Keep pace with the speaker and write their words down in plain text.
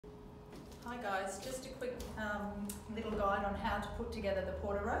Hi guys, just a quick little guide on how to put together the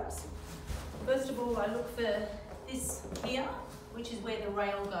Porta robes. First of all, I look for this here, which is where the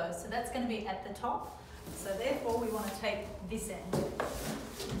rail goes. So that's going to be at the top. So therefore we want to take this end. Do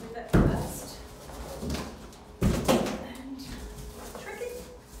that first. And it's tricky.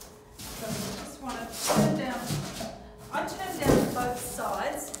 So we just want to turn down. I turn down both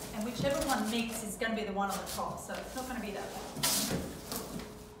sides, and whichever one meets is going to be the one on the top. So it's not going to be that one.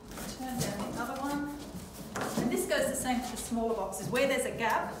 Turn down the other one. And this goes the same for the smaller boxes. Where there's a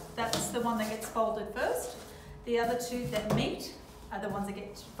gap, that's the one that gets folded first. The other two that meet are the ones that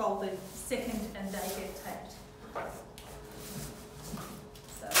get folded second and they get taped.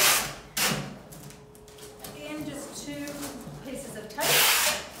 So, again, just 2 pieces of tape.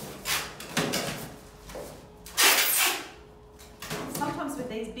 Sometimes with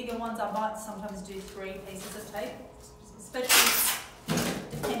these bigger ones, I might sometimes do 3 pieces of tape, especially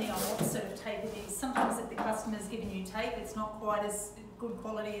depending on what sort of tape it is. Sometimes if the customer's giving you tape, it's not quite as good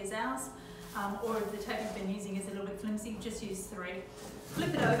quality as ours, or if the tape you've been using is a little bit flimsy, just use 3.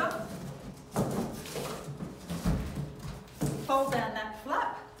 Flip it over, fold down that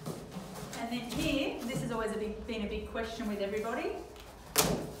flap, and then here, this has always been a big question with everybody.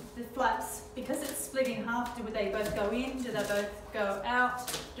 The flaps, because it's split in half, do they both go in? Do they both go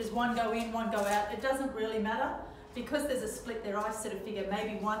out? Does one go in, one go out? It doesn't really matter. Because there's a split there, I sort of figure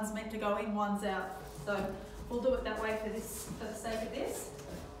maybe one's meant to go in, one's out. So we'll do it that way for the sake of this.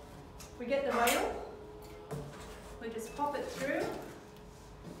 We get the rail, we just pop it through,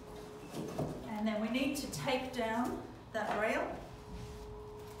 and then we need to take down that rail.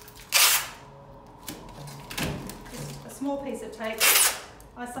 Just a small piece of tape.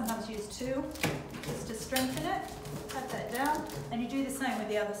 I sometimes use 2 just to strengthen it. Pat that down, and you do the same with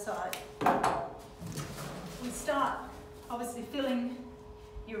the other side. We start obviously filling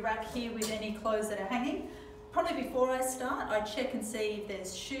your rack here with any clothes that are hanging. Probably before I start, I check and see if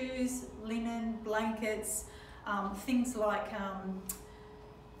there's shoes, linen, blankets, things like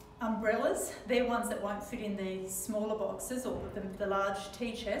umbrellas. They're ones that won't fit in the smaller boxes or the large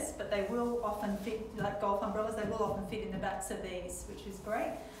tea chests, but they will often fit, like golf umbrellas, they will often fit in the backs of these, which is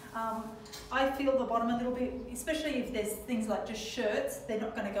great. I feel the bottom a little bit, especially if there's things like just shirts, they're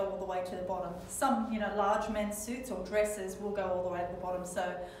not going to go all the way to the bottom. Some, large men's suits or dresses will go all the way to the bottom,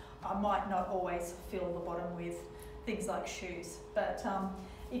 so I might not always fill the bottom with things like shoes. But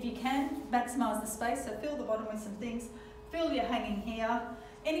if you can, maximise the space, so fill the bottom with some things. Fill your hanging here.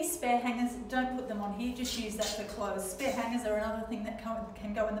 Any spare hangers, don't put them on here, just use that for clothes. Spare hangers are another thing that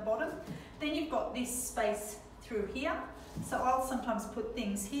can go in the bottom. Then you've got this space through here. So I'll sometimes put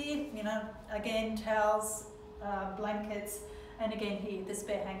things here, again, towels, blankets, and again here, the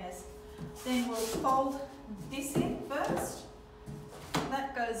spare hangers. Then we'll fold this in first.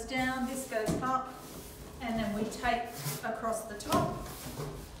 That goes down, this goes up, and then we tape across the top.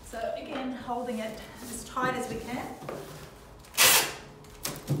 So again, holding it as tight as we can.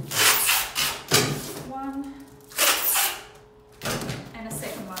 1, and a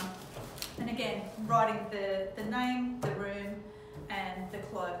second one. And again, writing the name, the room, and the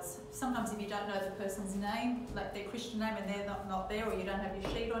clothes. Sometimes if you don't know the person's name, like their Christian name, and they're not there, or you don't have your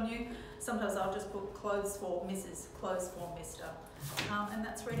sheet on you, sometimes I'll just put clothes for Mrs., clothes for Mr. And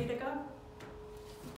that's ready to go.